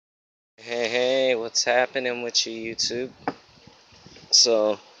Hey, what's happening with you, YouTube?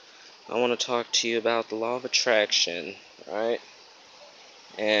 So, I want to talk to you about the law of attraction, right?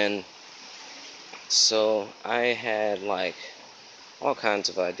 And so, I had like all kinds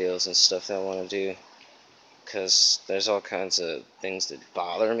of ideas and stuff that I want to do because there's all kinds of things that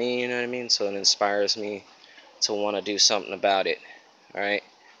bother me, you know what I mean? So, it inspires me to want to do something about it, right?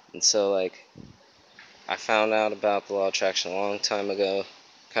 And so, like, I found out about the law of attraction a long time ago,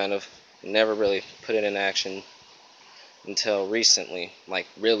 kind of never really put it in action until recently, like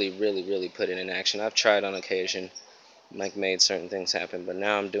really put it in action. I've tried on occasion, like made certain things happen, but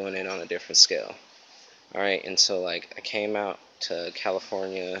now I'm doing it on a different scale. All right, and so like I came out to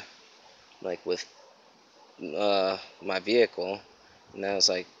California like with my vehicle, and that was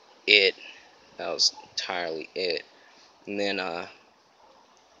like it. That was entirely it. And then I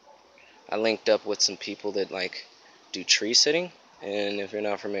linked up with some people that like do tree sitting, and if you're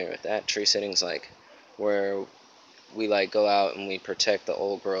not familiar with that, tree sitting's like where we like go out and we protect the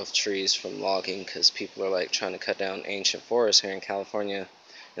old growth trees from logging because people are like trying to cut down ancient forests here in California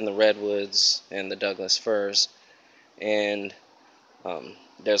in the redwoods and the Douglas firs, and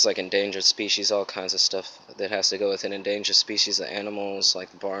there's like endangered species, all kinds of stuff that has to go with an endangered species of animals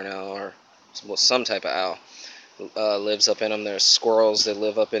like the barn owl or well, some type of owl lives up in them. There's squirrels that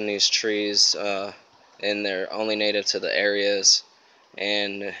live up in these trees, and they're only native to the areas,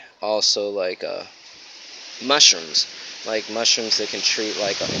 and also like mushrooms, like mushrooms that can treat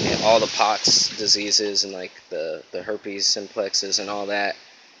like all the pox diseases and like the herpes simplexes and all that,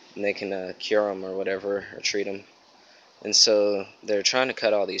 and they can cure them or whatever or treat them. And so they're trying to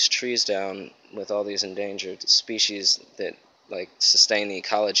cut all these trees down with all these endangered species that like sustain the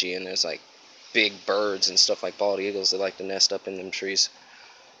ecology, and there's like big birds and stuff like bald eagles that like to nest up in them trees.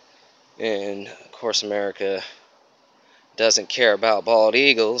 And of course America doesn't care about bald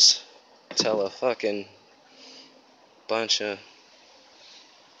eagles. Tell a fucking bunch of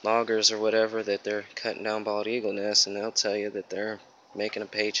loggers or whatever that they're cutting down bald eagle nests, and they'll tell you that they're making a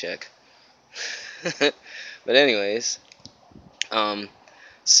paycheck. But anyways, um,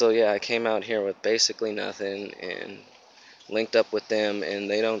 so yeah, I came out here with basically nothing and linked up with them, and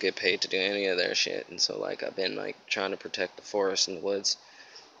they don't get paid to do any of their shit. And so like I've been like trying to protect the forest and the woods,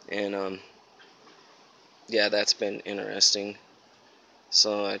 and yeah, that's been interesting.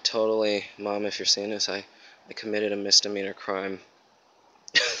 So I totally, Mom, if you're seeing this, I committed a misdemeanor crime.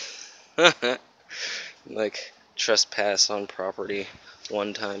 Like trespass on property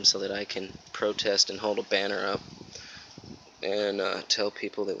one time so that I can protest and hold a banner up and tell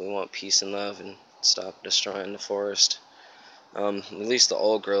people that we want peace and love and stop destroying the forest. At least the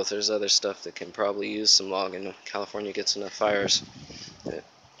old growth. There's other stuff that can probably use some logging. California gets enough fires.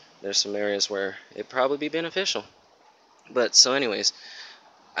 There's some areas where it'd probably be beneficial. But so anyways,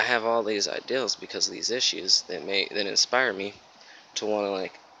 I have all these ideals because of these issues that inspire me to want to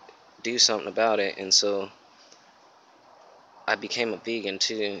like do something about it. And so I became a vegan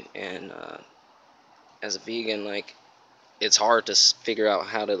too, and as a vegan, like it's hard to figure out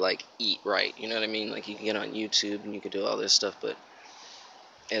how to like eat right. You know what I mean? Like you can get on YouTube and you can do all this stuff, but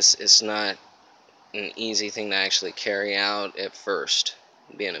it's not an easy thing to actually carry out at first,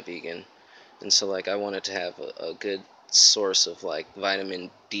 being a vegan. And so like I wanted to have a good source of like vitamin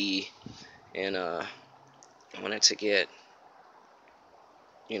D, and I wanted to get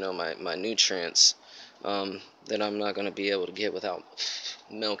my nutrients that I'm not going to be able to get without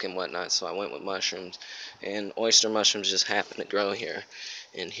milk and whatnot. So I went with mushrooms, and oyster mushrooms just happen to grow here.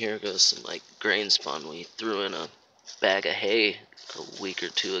 And here goes some like grain spawn we threw in a bag of hay a week or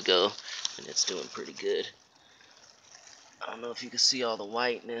two ago, and it's doing pretty good. I don't know if you can see all the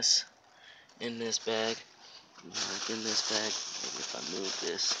whiteness in this bag. Like in this bag, maybe if I move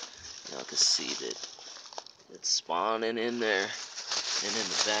this, y'all can see that it's spawning in there. And in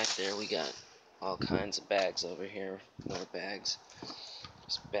the back there, we got all kinds of bags over here. More bags.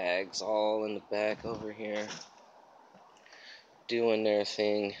 There's bags all in the back over here doing their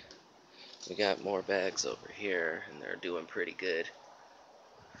thing. We got more bags over here, and they're doing pretty good.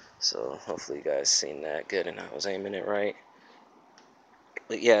 So hopefully you guys seen that good, and I was aiming it right.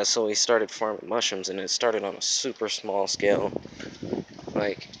 But yeah, so we started farming mushrooms, and it started on a super small scale.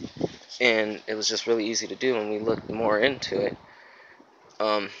 Like, and it was just really easy to do, and we looked more into it.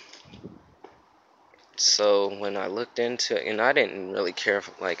 So when I looked into it, and I didn't really care if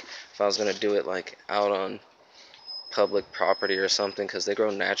I was gonna do it like out on public property or something, because they grow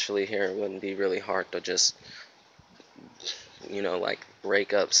naturally here. It wouldn't be really hard to just like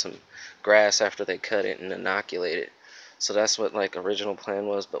rake up some grass after they cut it and inoculate it. So that's what like original plan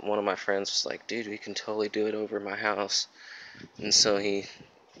was. But one of my friends was like, dude, we can totally do it over my house. And so he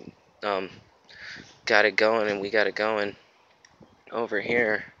um, got it going, and we got it going over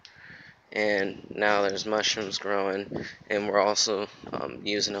here. And now there's mushrooms growing, and we're also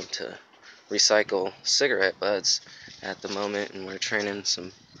using them to recycle cigarette butts at the moment, and we're training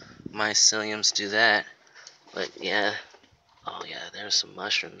some myceliums to do that. But yeah, oh yeah, there's some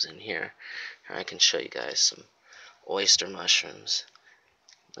mushrooms in here. Here, I can show you guys some oyster mushrooms.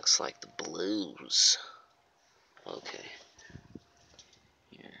 Looks like the blues. Okay,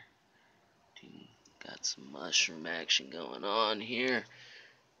 here, got some mushroom action going on here.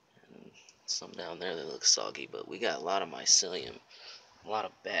 And some down there that look soggy, but we got a lot of mycelium, a lot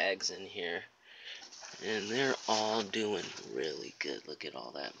of bags in here, and they're all doing really good. Look at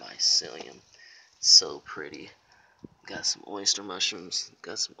all that mycelium. It's so pretty. Got some oyster mushrooms,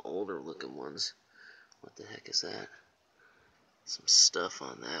 got some older looking ones. What the heck is that? Some stuff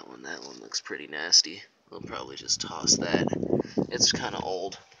on that one. That one looks pretty nasty. We'll probably just toss that. It's kind of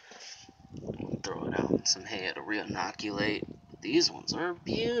old. We'll throw it out in some hay to re-inoculate. These ones are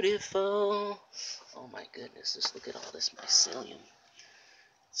beautiful. Oh my goodness, just look at all this mycelium.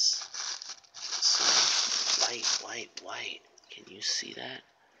 It's so white. Can you see that?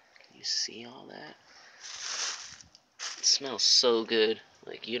 Can you see all that? It smells so good.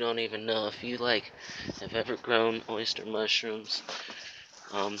 Like, you don't even know. If you like have ever grown oyster mushrooms,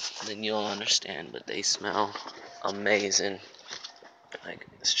 then you'll understand. But they smell amazing, like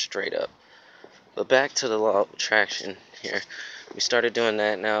straight up. But back to the law of attraction here. We started doing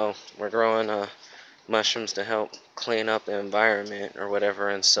that. Now we're growing mushrooms to help clean up the environment or whatever.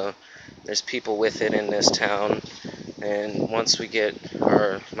 And so there's people with it in this town. And once we get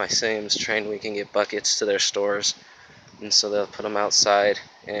our myceliums trained, we can get buckets to their stores. And so they'll put them outside,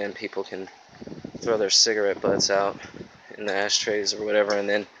 and people can throw their cigarette butts out in the ashtrays or whatever, and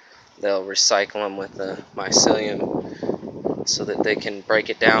then they'll recycle them with the mycelium so that they can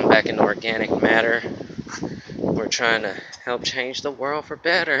break it down back into organic matter. We're trying to help change the world for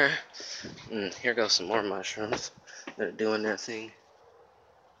better. And here goes some more mushrooms that are doing their thing.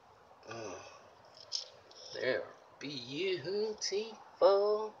 Oh, they're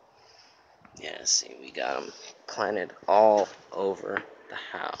beautiful. Yeah, see, we got them planted all over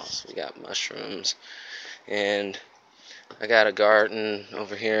the house. We got mushrooms, and I got a garden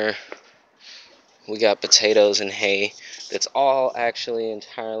over here. We got potatoes and hay that's all actually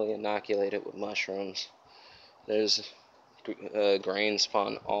entirely inoculated with mushrooms. There's grain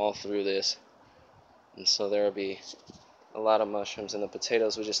spawn all through this, and so there'll be a lot of mushrooms. And the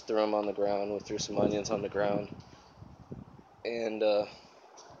potatoes, we just threw them on the ground. We threw some onions on the ground, and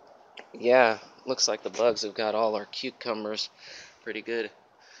yeah, looks like the bugs have got all our cucumbers pretty good.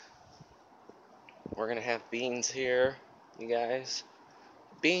 We're gonna have beans here, you guys.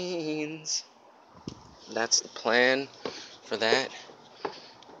 Beans. That's the plan for that.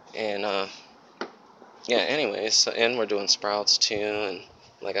 And yeah, anyways, so, and we're doing sprouts too, and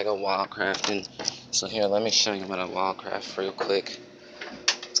like I go wildcrafting. So here, let me show you what I wildcraft real quick.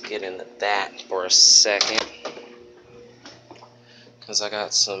 Let's get into that for a second, because I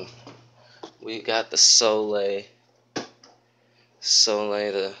got some. We got the Soleil,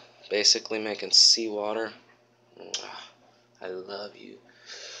 the basically making seawater. I love you.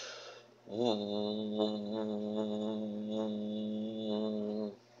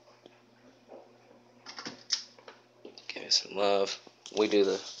 Give me some love. We do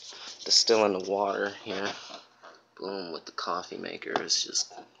the distilling the water here. Boom, with the coffee maker. It's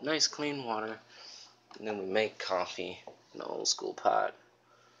just nice clean water. And then we make coffee in the old school pot.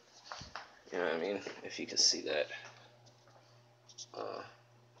 You know what I mean? If you can see that.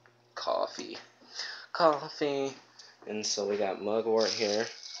 Coffee. And so we got mugwort here,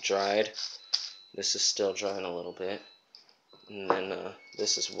 dried. This is still drying a little bit. And then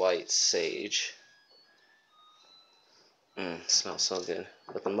this is white sage. Smells so good.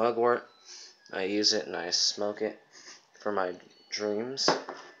 With the mugwort, I use it and I smoke it for my dreams.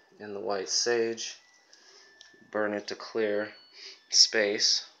 And the white sage, burn it to clear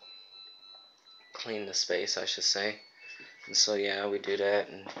space. Clean the space, I should say. And so yeah, we do that.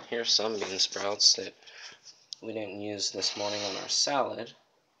 And here's some bean sprouts that we didn't use this morning on our salad.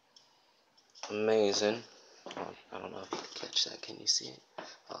 Amazing. Oh, I don't know if you can catch that. Can you see it?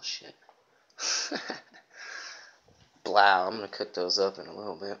 Oh shit. Blow. I'm gonna cook those up in a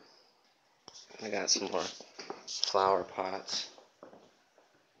little bit. I got some more flower pots.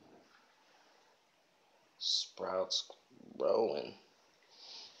 Sprouts growing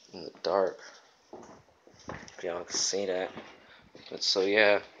in the dark. If y'all can see that. But so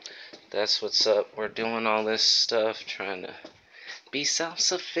yeah, that's what's up. We're doing all this stuff, trying to be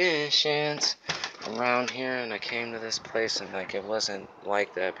self-sufficient. around here, and I came to this place, and like it wasn't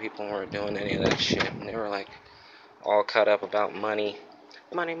like that. People weren't doing any of that shit, and they were like all caught up about money,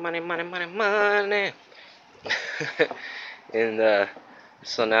 money, money, money, money, money. And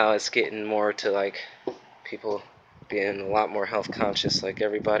so now it's getting more to like people being a lot more health conscious. Like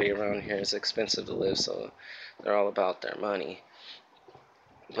everybody around here is expensive to live, so they're all about their money.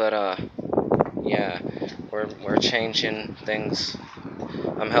 But yeah, we're changing things.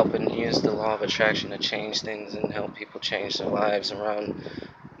 I'm helping use the law of attraction to change things and help people change their lives around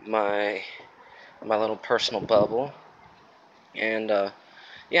my little personal bubble. And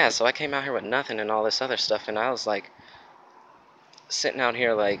yeah, so I came out here with nothing and all this other stuff, and I was like sitting out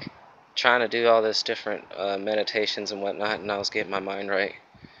here like trying to do all this different meditations and whatnot, and I was getting my mind right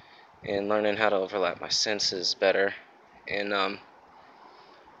and learning how to overlap my senses better. And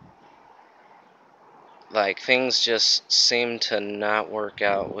like things just seem to not work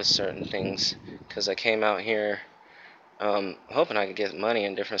out with certain things because I came out here hoping I could get money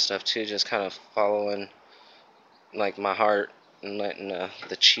and different stuff too, just kind of following like my heart and letting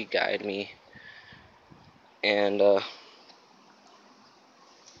the chi guide me. And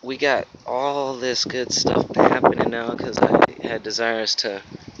we got all this good stuff happening now because I had desires to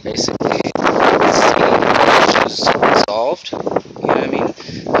basically see issues solved. You know what I mean?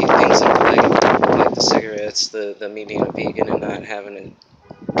 Things like the cigarettes, the me being a vegan and not having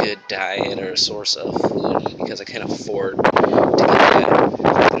a good diet or a source of food because I can't afford to get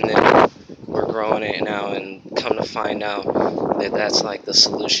that. And then we're growing it now, and come to find out that that's like the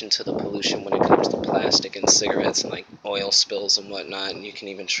solution to the pollution when it comes to plastic and cigarettes and like oil spills and whatnot. And you can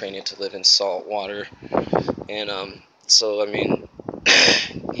even train it to live in salt water. And so I mean,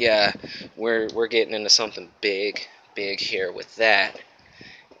 yeah, we're getting into something big here with that.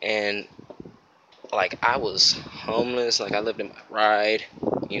 And like I was homeless, like I lived in my ride,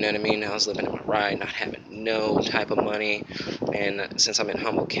 you know what I mean? I was living in my ride, not having no type of money. And since I'm in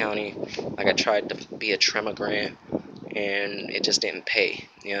Humboldt County, like I tried to be a Tremagrant, and it just didn't pay.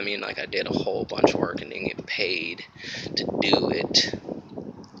 You know what I mean? Like I did a whole bunch of work and didn't get paid to do it.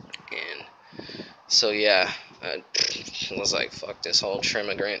 And so yeah, I was like, fuck this whole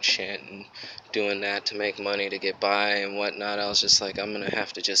Tremagrant shit and doing that to make money to get by and whatnot. I was just like, I'm gonna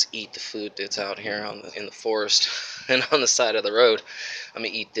have to just eat the food that's out here in the forest and on the side of the road. I'm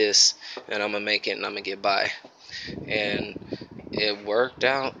gonna eat this and I'm gonna make it and I'm gonna get by. And it worked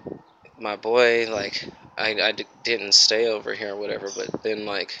out. My boy, like, I didn't stay over here or whatever, but then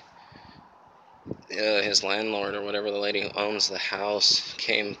like his landlord or whatever, the lady who owns the house,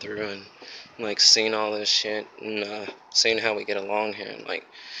 came through and like seen all this shit and seen how we get along here, and like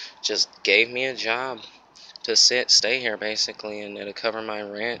just gave me a job to stay here basically, and to cover my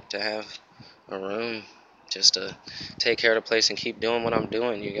rent, to have a room, just to take care of the place and keep doing what I'm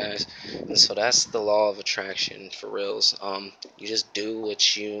doing, you guys. And so that's the law of attraction for reals. You just do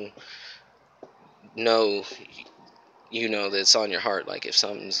what you know, that's on your heart. Like if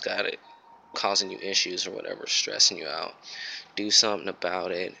something's got it causing you issues or whatever, stressing you out, do something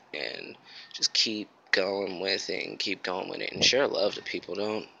about it and just keep going with it and keep going with it and share love to people.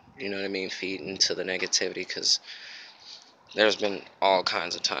 Don't, you know what I mean, feed into the negativity, because there's been all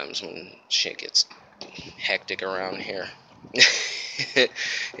kinds of times when shit gets hectic around here. And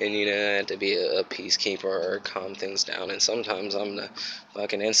I have to be a peacekeeper or calm things down, and sometimes I'm the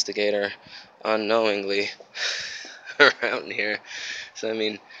fucking instigator unknowingly around here. So I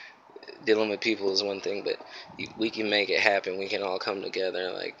mean, dealing with people is one thing, but we can make it happen. We can all come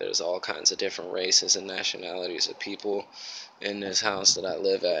together. Like there's all kinds of different races and nationalities of people in this house that I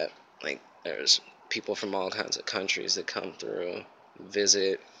live at. Like there's people from all kinds of countries that come through,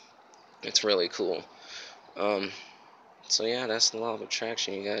 visit. It's really cool. So yeah, that's the law of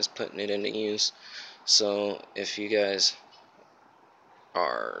attraction, you guys, putting it into use. So if you guys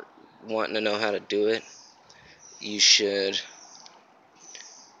are wanting to know how to do it, you should,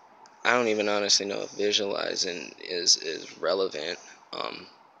 I don't even honestly know if visualizing is relevant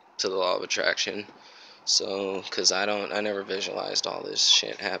to the law of attraction. So, cause I never visualized all this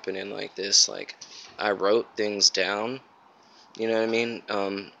shit happening like this. Like, I wrote things down. You know what I mean?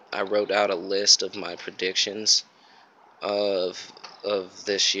 I wrote out a list of my predictions of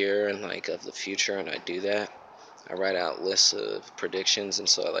this year and like of the future, and I do that. I write out lists of predictions, and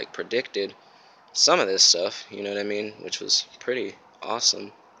so I like predicted some of this stuff. You know what I mean? Which was pretty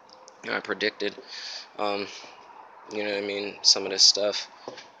awesome. I predicted, um, you know what I mean, some of this stuff.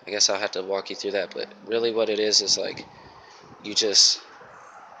 I guess I'll have to walk you through that, but really what it is like you just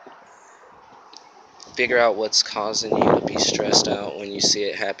figure out what's causing you to be stressed out when you see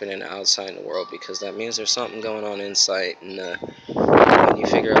it happening outside in the world, because that means there's something going on inside. And when you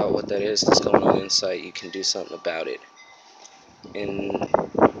figure out what that is that's going on inside, you can do something about it. And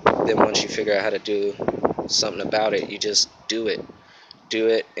then once you figure out how to do something about it, you just do it. Do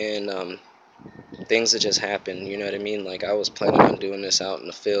it, and things that just happen, you know what I mean? Like, I was planning on doing this out in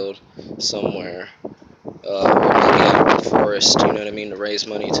the field somewhere, or maybe out in the forest, you know what I mean, to raise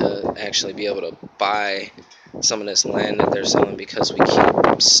money to actually be able to buy some of this land that they're selling, because we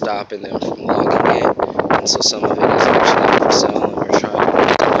keep stopping them from logging it, and so some of it is actually up for sale, and we're trying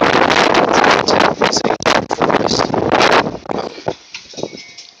to protect this ancient forest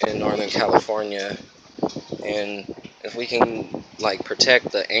in Northern California. And if we can, like,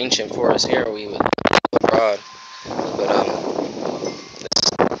 protect the ancient forest here, we would go abroad. But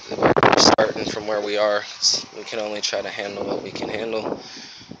we're starting from where we are. We can only try to handle what we can handle,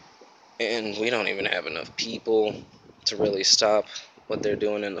 and we don't even have enough people to really stop what they're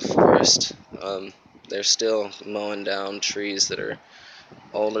doing in the forest. They're still mowing down trees that are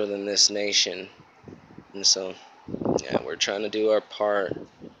older than this nation, and so yeah, we're trying to do our part.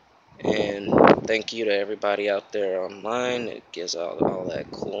 And thank you to everybody out there online. It gives out all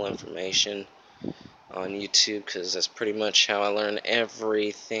that cool information on YouTube, because that's pretty much how I learn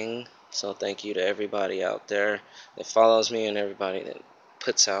everything. So thank you to everybody out there that follows me, and everybody that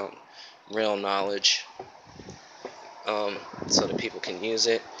puts out real knowledge, so that people can use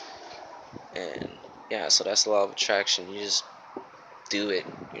it. And yeah, so that's the law of attraction. You just do it,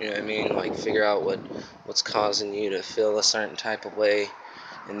 you know what I mean? Like, figure out what's causing you to feel a certain type of way,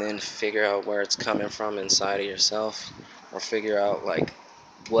 and then figure out where it's coming from inside of yourself, or figure out, like,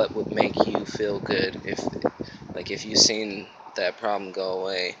 what would make you feel good. If you've seen that problem go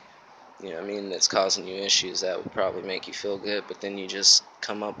away, you know what I mean, that's causing you issues, that would probably make you feel good. But then you just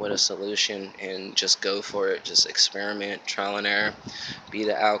come up with a solution and just go for it. Just experiment, trial and error, be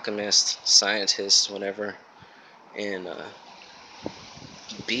the alchemist, scientist, whatever, and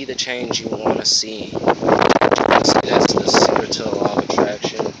be the change you want to see. Honestly, that's the secret to the law of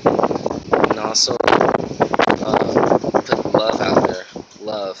attraction. And also, put love out there,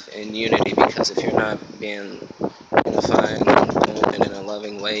 love and unity, because if you're not being unified and doing it in a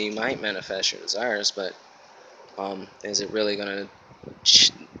loving way, you might manifest your desires, but is it really going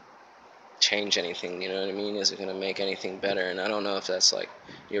to change anything? You know what I mean? Is it going to make anything better? And I don't know if that's, like,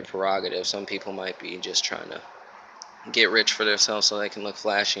 your prerogative. Some people might be just trying to get rich for themselves so they can look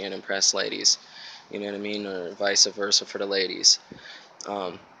flashy and impress ladies, you know what I mean, or vice versa for the ladies.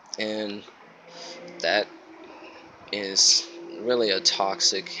 And that is really a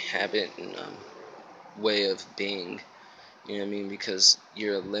toxic habit and way of being, you know what I mean, because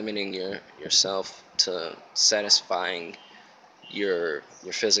you're limiting yourself to satisfying your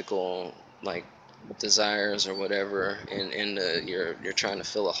physical, like, desires or whatever, and you're trying to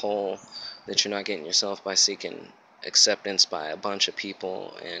fill a hole that you're not getting yourself by seeking acceptance by a bunch of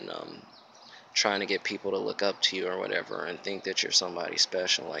people, and trying to get people to look up to you or whatever, and think that you're somebody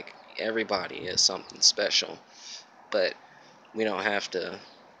special. Like, everybody is something special, but we don't have to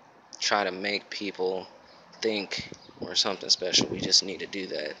try to make people think we're something special. We just need to do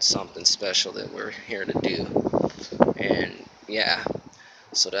that something special that we're here to do. And yeah,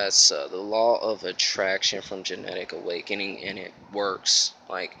 so that's the law of attraction from Genetic Awakening, and it works.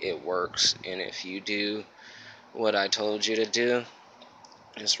 Like, it works. And if you do what I told you to do,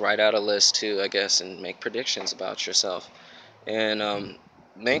 just write out a list too, I guess, and make predictions about yourself. And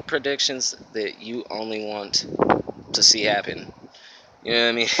make predictions that you only want to see happen. You know what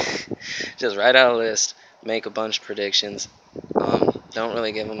I mean? Just write out a list, make a bunch of predictions. Don't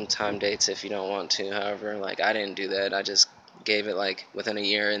really give them time dates if you don't want to. However, like, I didn't do that. I just gave it, like, within a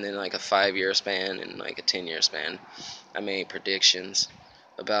year, and then, like, a 5-year span, and, like, a 10-year span. I made predictions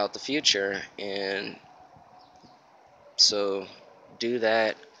about the future, and so do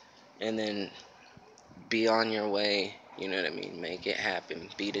that, and then be on your way. You know what I mean? Make it happen.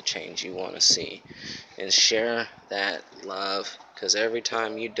 Be the change you want to see, and share that love. Because every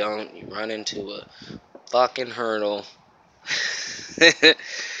time you don't, you run into a fucking hurdle.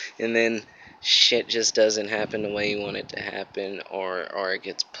 And then shit just doesn't happen the way you want it to happen, or it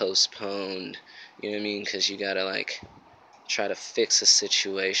gets postponed. You know what I mean? Because you gotta, like, try to fix a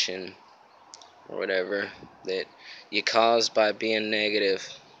situation or whatever that you caused by being negative.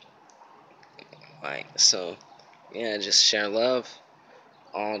 Like, so yeah, just share love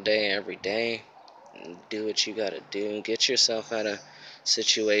all day, every day. And do what you gotta do. Get yourself out of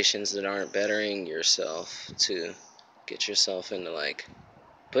situations that aren't bettering yourself, to get yourself into, like,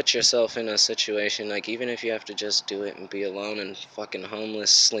 put yourself in a situation, like, even if you have to just do it and be alone and fucking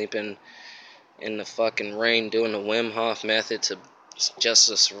homeless, sleeping in the fucking rain, doing the Wim Hof method just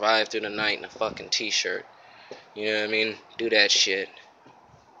to survive through the night in a fucking t-shirt. You know what I mean? Do that shit.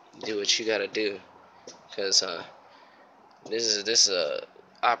 do what you gotta do, cause this is a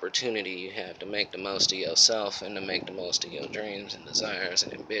opportunity you have to make the most of yourself and to make the most of your dreams and desires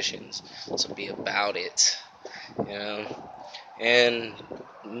and ambitions. So be about it, you know. And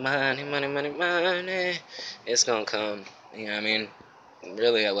money, money, money, money, it's gonna come. You know what I mean?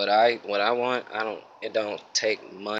 Really, what I want, I don't. It don't take money.